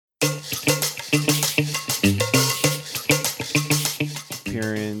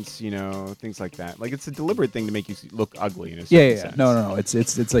appearance, things like that. Like, it's a deliberate thing to make you look ugly in a certain Yeah. sense. No.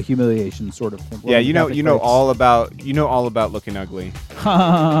 It's a humiliation sort of thing. Yeah, you know all about looking ugly.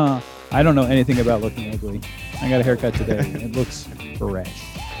 I don't know anything about looking ugly. I got a haircut today. It looks fresh.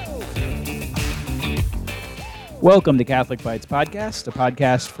 Welcome to Catholic Bites Podcast, a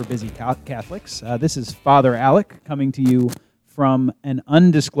podcast for busy Catholics. This is Father Alec coming to you from an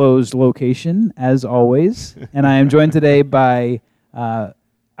undisclosed location, as always. And I am joined today by, I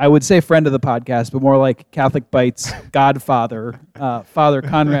would say friend of the podcast, but more like Catholic Bites godfather, Father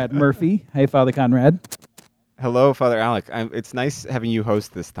Conrad Murphy. Hey, Father Conrad. Hello, Father Alec. It's nice having you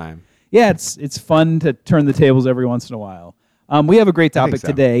host this time. Yeah, it's fun to turn the tables every once in a while. We have a great topic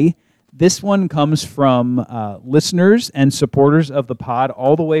today. This one comes from listeners and supporters of the pod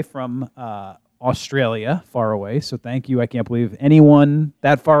all the way from Australia, far away. So thank you. I can't believe anyone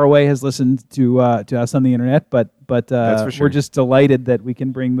that far away has listened to us on the internet, but That's for sure. We're just delighted that we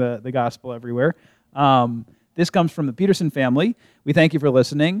can bring the gospel everywhere. This comes from the Peterson family. We thank you for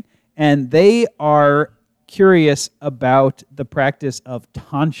listening. And they are curious about the practice of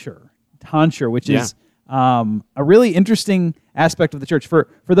tonsure, which is a really interesting aspect of the church. For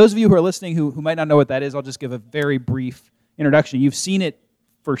those of you who are listening who might not know what that is, I'll just give a very brief introduction. You've seen it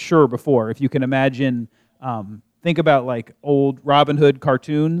for sure before. If you can imagine, think about like old Robin Hood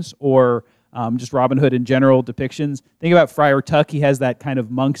cartoons or just Robin Hood in general depictions. Think about Friar Tuck. He has that kind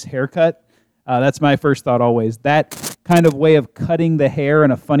of monk's haircut. That's my first thought always. That kind of way of cutting the hair in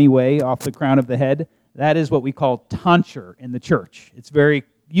a funny way off the crown of the head, that is what we call tonsure in the church. It's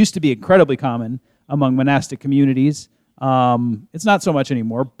used to be incredibly common among monastic communities. It's not so much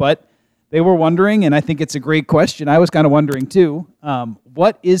anymore, but they were wondering, and I think it's a great question. I was kind of wondering too,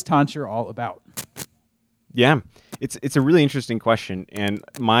 what is tonsure all about? Yeah, it's a really interesting question, and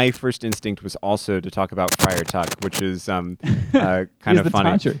my first instinct was also to talk about Friar Tuck, which is kind of funny.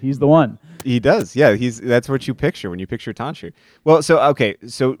 Tonsure. He's the one. He does, yeah. That's what you picture when you picture tonsure. Well, so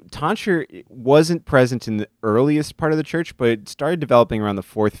tonsure wasn't present in the earliest part of the church, but it started developing around the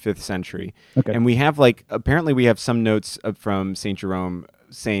 4th, 5th century. Okay. And we have apparently we have some notes from St. Jerome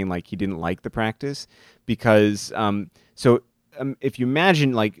saying he didn't like the practice because if you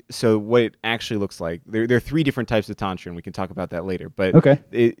imagine what it actually looks like, there are 3 different types of tonsure, and we can talk about that later. But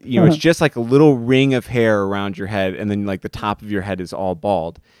it's just like a little ring of hair around your head, and then the top of your head is all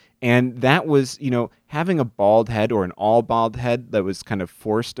bald. And that was, having a bald head or an all bald head that was kind of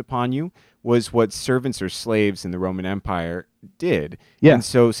forced upon you was what servants or slaves in the Roman Empire did. Yeah. And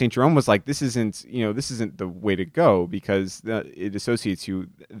so St. Jerome was like, this isn't the way to go because it associates you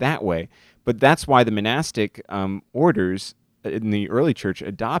that way. But that's why the monastic orders in the early church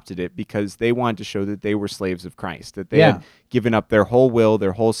adopted it, because they wanted to show that they were slaves of Christ, that they had given up their whole will,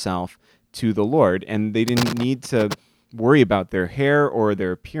 their whole self to the Lord, and they didn't need to worry about their hair or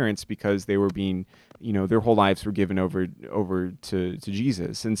their appearance because they were being, their whole lives were given over to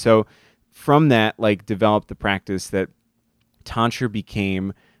Jesus. And so from that, developed the practice that tonsure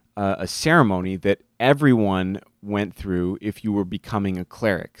became a ceremony that everyone went through if you were becoming a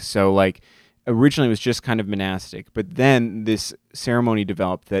cleric. So originally it was just kind of monastic, but then this ceremony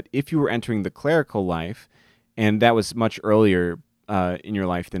developed that if you were entering the clerical life, and that was much earlier in your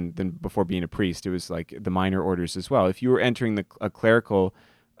life than before being a priest. It was the minor orders as well. If you were entering a clerical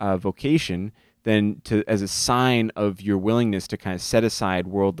vocation, then as a sign of your willingness to kind of set aside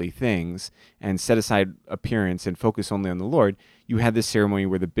worldly things and set aside appearance and focus only on the Lord, you had this ceremony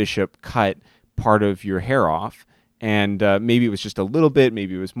where the bishop cut part of your hair off, and maybe it was just a little bit,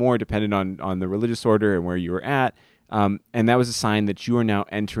 maybe it was more, depending on the religious order and where you were at. And that was a sign that you are now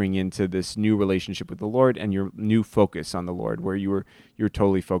entering into this new relationship with the Lord and your new focus on the Lord, where you're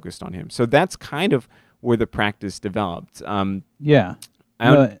totally focused on Him. So that's kind of where the practice developed. And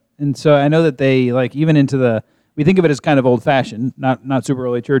so I know that they even into we think of it as kind of old-fashioned, not super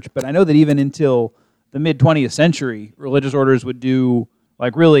early church, but I know that even until the mid 20th century, religious orders would do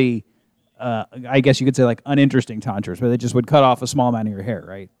really, I guess you could say uninteresting tonsures, where they just would cut off a small amount of your hair,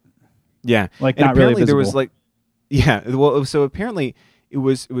 right? Yeah, and not really visible. There was yeah, well, so apparently it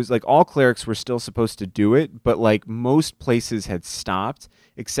was all clerics were still supposed to do it, but most places had stopped,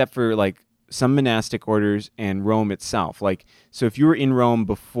 except for some monastic orders and Rome itself. So if you were in Rome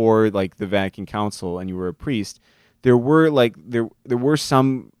before the Vatican Council and you were a priest, there were there were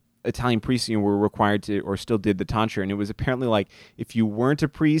some Italian priests were required to, or still did, the tonsure, and it was apparently if you weren't a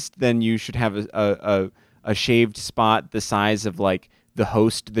priest, then you should have a shaved spot the size of the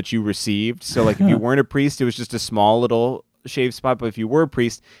host that you received. So if you weren't a priest, it was just a small little shaved spot, but if you were a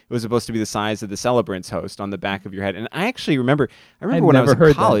priest, it was supposed to be the size of the celebrant's host on the back of your head. And I actually remember when I was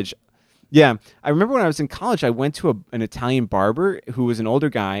in college, Yeah, I remember when I was in college, I went to an Italian barber who was an older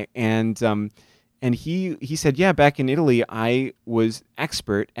guy, and he said, yeah, back in Italy, I was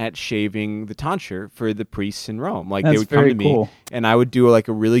expert at shaving the tonsure for the priests in Rome. Like That's they would come very to me, cool. and I would do like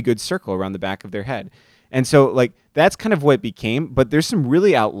a really good circle around the back of their head. And so like that's kind of what it became. But there's some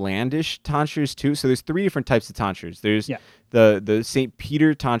really outlandish tonsures too. So there's 3 different types of tonsures. There's the St.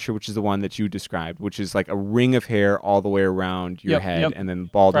 Peter tonsure, which is the one that you described, which is like a ring of hair all the way around your head and then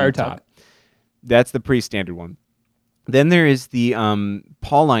bald on the top. That's the pretty standard one. Then there is the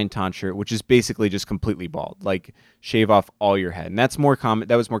Pauline tonsure, which is basically just completely bald, like shave off all your head, and that's more common.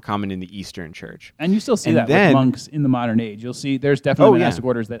 That was more common in the Eastern Church, and you still see that with monks in the modern age. You'll see there's definitely monastic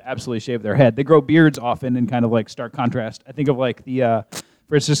orders that absolutely shave their head. They grow beards often in kind of like stark contrast. I think of like the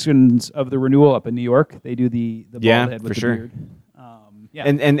Franciscans of the Renewal up in New York. They do the bald head with the beard.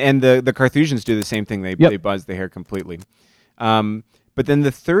 And the Carthusians do the same thing. They buzz the hair completely. But then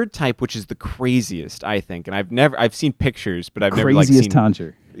the third type, which is the craziest, I think, and I've seen pictures, but I've never seen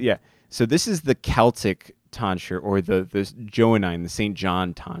tonsure. Yeah. So this is the Celtic tonsure, or the Johannine, the St.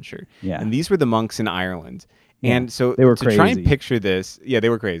 John tonsure. Yeah. And these were the monks in Ireland. Yeah. And so they were to crazy. Try and picture this, they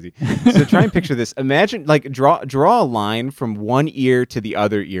were crazy. So try and picture this. Imagine like draw a line from one ear to the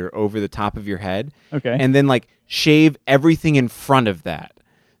other ear over the top of your head. Okay. And then like shave everything in front of that.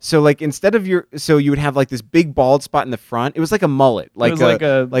 So like instead of you would have like this big bald spot in the front. It was like a mullet, like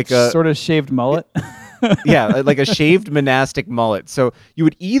a sort of shaved mullet. Yeah, like a shaved monastic mullet. So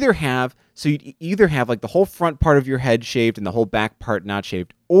you'd either have like the whole front part of your head shaved and the whole back part not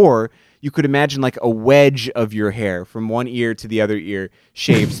shaved, or you could imagine like a wedge of your hair from one ear to the other ear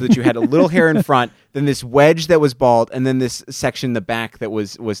shaved, so that you had a little hair in front, then this wedge that was bald, and then this section in the back that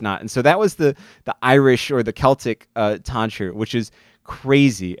was not. And so that was the Irish or the Celtic tonsure, which is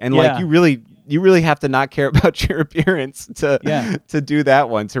crazy. And like you really have to not care about your appearance to do that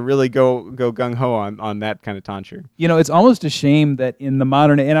one, to really go gung ho on that kind of tonsure. You know, it's almost a shame that in the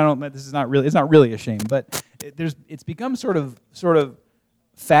modern, and it's not really a shame, but it's become sort of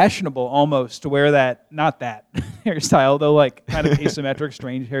fashionable almost to wear that, not that hairstyle, though, like kind of asymmetric,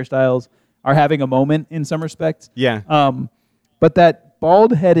 strange hairstyles are having a moment in some respects. Yeah. But that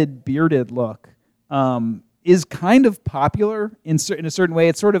bald-headed, bearded look is kind of popular in a certain way.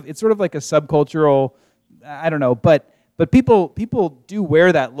 It's sort of like a subcultural, I don't know, but people do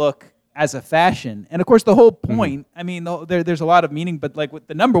wear that look as a fashion. And of course, the whole point, I mean, there's a lot of meaning, but like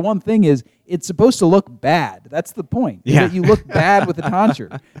the number one thing is it's supposed to look bad. That's the point. Yeah. That you look bad with the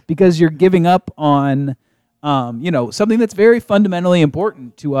tonsure because you're giving up on something that's very fundamentally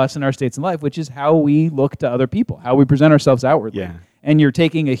important to us in our states in life, which is how we look to other people, how we present ourselves outwardly. Yeah. And you're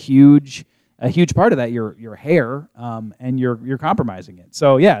taking a huge part of that, your hair, and you're compromising it.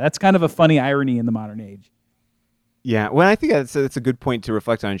 So yeah, that's kind of a funny irony in the modern age. Yeah, well, I think that's a good point to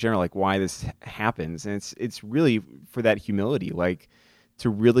reflect on in general, like why this happens, and it's really for that humility, like to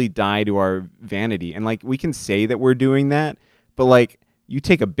really die to our vanity, and like we can say that we're doing that, but like you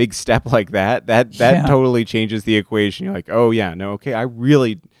take a big step like that totally changes the equation. You're like, oh yeah, no, okay, I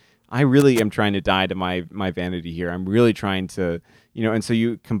really am trying to die to my vanity here. I'm really trying to, and so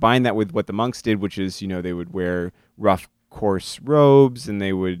you combine that with what the monks did, which is, they would wear rough, coarse robes, and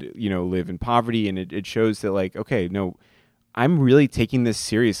they would, live in poverty. And it shows that like, okay, no, I'm really taking this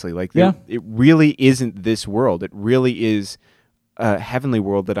seriously. Like it really isn't this world. It really is a heavenly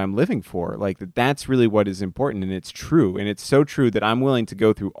world that I'm living for. Like that's really what is important. And it's true. And it's so true that I'm willing to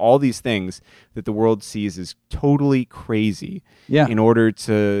go through all these things that the world sees as totally crazy in order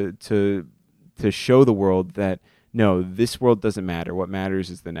to show the world that, no, this world doesn't matter. What matters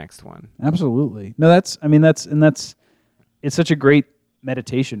is the next one. Absolutely. No, it's such a great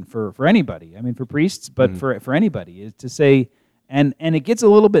meditation for anybody. I mean, for priests, but for anybody, is to say, and it gets a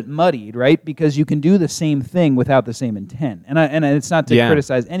little bit muddied, right? Because you can do the same thing without the same intent. And it's not to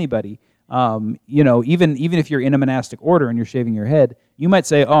criticize anybody. Even if you're in a monastic order and you're shaving your head, you might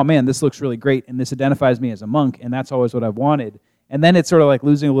say, "Oh man, this looks really great, and this identifies me as a monk, and that's always what I've wanted." And then it's sort of like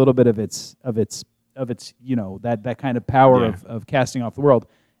losing a little bit of its that kind of power of casting off the world.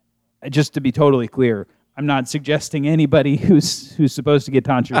 Just to be totally clear, I'm not suggesting anybody who's supposed to get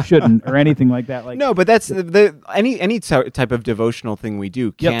tonsure shouldn't or anything like that. Like no, but that's any type of devotional thing we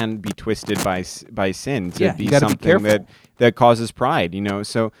do can be twisted by sin to be something that causes pride.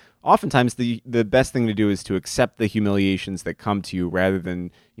 So oftentimes the best thing to do is to accept the humiliations that come to you rather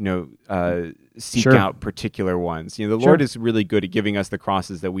than seek out particular ones. The Lord is really good at giving us the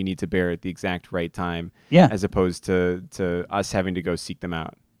crosses that we need to bear at the exact right time, as opposed to us having to go seek them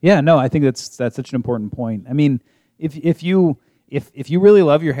out. Yeah, no, I think that's such an important point. I mean, if you really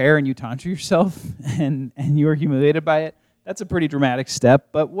love your hair and you tonsure yourself and you are humiliated by it, that's a pretty dramatic step,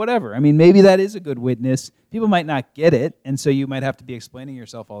 but whatever. I mean, maybe that is a good witness. People might not get it, and so you might have to be explaining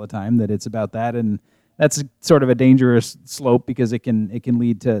yourself all the time that it's about that, and that's sort of a dangerous slope because it can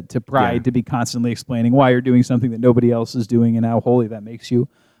lead to pride to be constantly explaining why you're doing something that nobody else is doing and how holy that makes you.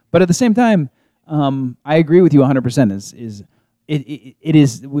 But at the same time, I agree with you 100%.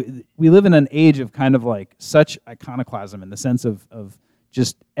 We live in an age of kind of like such iconoclasm in the sense of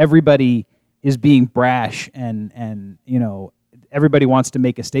just everybody is being brash and everybody wants to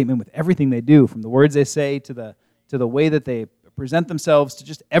make a statement with everything they do, from the words they say to the way that they present themselves to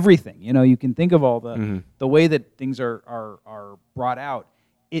just everything. You can think of all the way that things are brought out.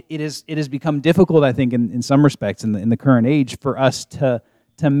 It has become difficult, I think, in some respects in the current age for us to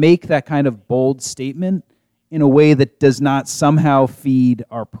make that kind of bold statement in a way that does not somehow feed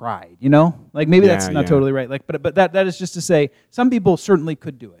our pride. Like maybe that's not totally right. Like, but that is just to say some people certainly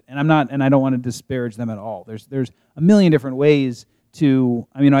could do it, and I don't want to disparage them at all. There's a million different ways to.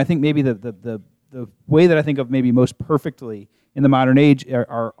 I think maybe the way that I think of maybe most perfectly in the modern age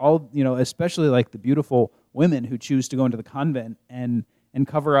are all, especially like the beautiful women who choose to go into the convent and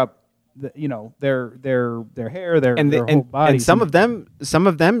cover up their hair, their whole body. And some of them,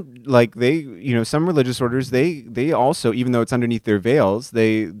 like they, some religious orders, they also, even though it's underneath their veils,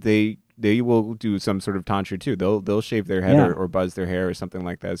 they will do some sort of tonsure too. They'll shave their head or buzz their hair or something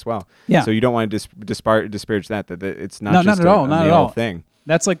like that as well. Yeah. So you don't want to disparage that it's not just a male thing.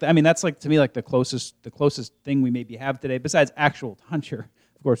 That's like to me like the closest thing we maybe have today, besides actual tonsure,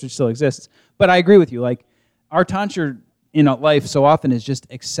 of course, which still exists. But I agree with you. Like our tonsure in life so often is just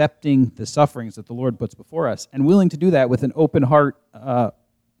accepting the sufferings that the Lord puts before us and willing to do that with an open heart,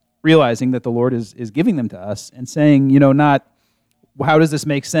 realizing that the Lord is giving them to us and saying, not how does this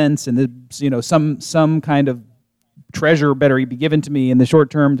make sense, and some kind of treasure better be given to me in the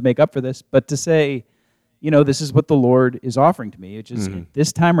short term to make up for this, but to say, this is what the Lord is offering to me, which is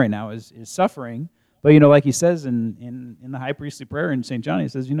this time right now is suffering. But, like he says in the high priestly prayer in St. John, he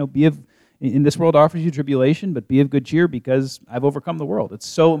says, in this world offers you tribulation, but be of good cheer because I've overcome the world. It's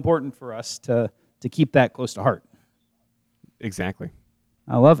so important for us to keep that close to heart. Exactly.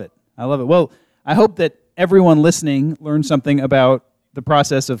 I love it. Well, I hope that everyone listening learned something about the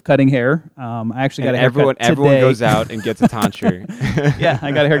process of cutting hair. I actually got a haircut today. Everyone goes out and gets a tonsure. Yeah,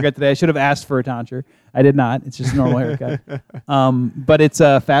 I got a haircut today. I should have asked for a tonsure. I did not. It's just a normal haircut. But it's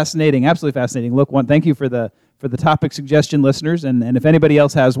fascinating, absolutely fascinating. Look, thank you for the topic suggestion, listeners. And if anybody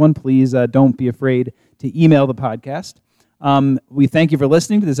else has one, please don't be afraid to email the podcast. We thank you for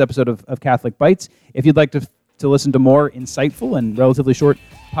listening to this episode of Catholic Bites. If you'd like to listen to more insightful and relatively short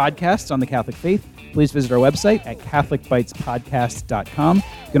podcasts on the Catholic faith, please visit our website at catholicbitespodcast.com.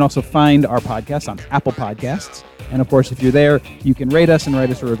 You can also find our podcast on Apple Podcasts. And of course, if you're there, you can rate us and write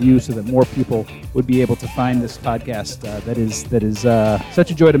us a review so that more people would be able to find this podcast that is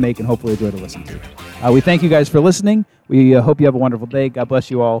such a joy to make and hopefully a joy to listen to. We thank you guys for listening. We hope you have a wonderful day. God bless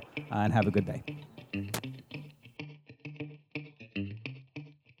you all, and have a good day.